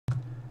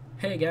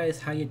Hey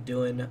guys, how you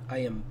doing? I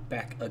am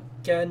back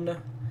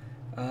again.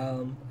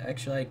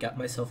 Actually, I got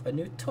myself a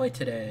new toy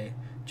today.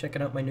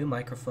 Checking out my new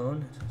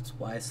microphone. That's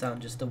why I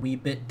sound just a wee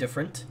bit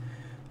different.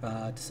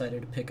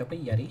 Decided to pick up a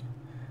Yeti.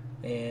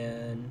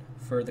 And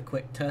for the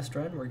quick test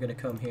run, we're going to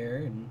come here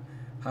and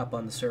hop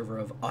on the server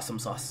of Awesome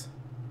Sauce.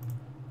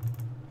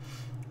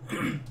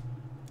 I'm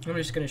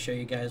just going to show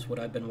you guys what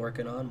I've been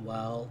working on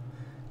while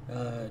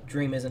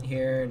Dream isn't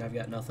here and I've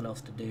got nothing else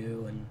to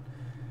do and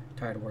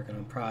tired of working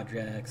on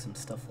projects and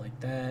stuff like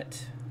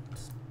that.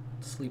 Let's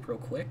sleep real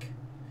quick.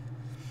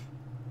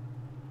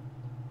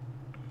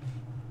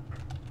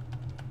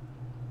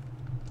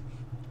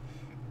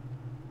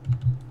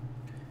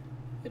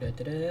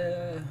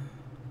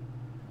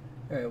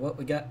 Alright, what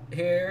we got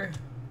here?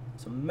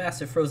 It's a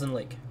massive frozen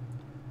lake.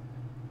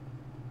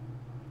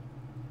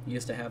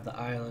 Used to have the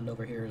island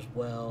over here as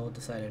well.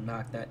 Decided to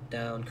knock that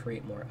down,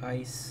 create more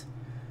ice.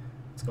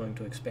 It's going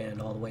to expand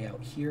all the way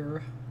out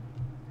here.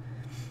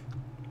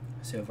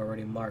 So I've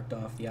already marked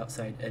off the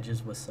outside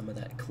edges with some of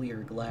that clear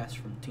glass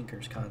from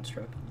Tinker's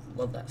Construct.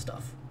 Love that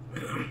stuff.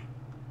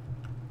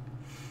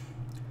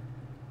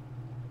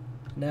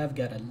 Now I've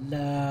got a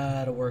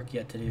lot of work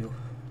yet to do.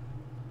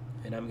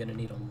 And I'm going to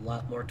need a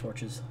lot more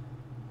torches.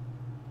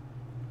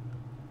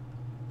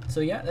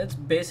 So yeah, that's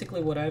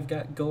basically what I've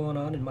got going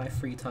on in my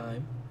free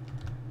time.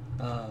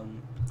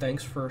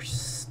 Thanks for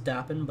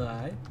stopping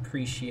by.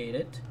 Appreciate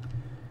it.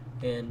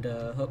 And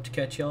hope to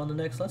catch y'all in the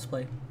next Let's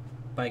Play.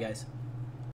 Bye guys.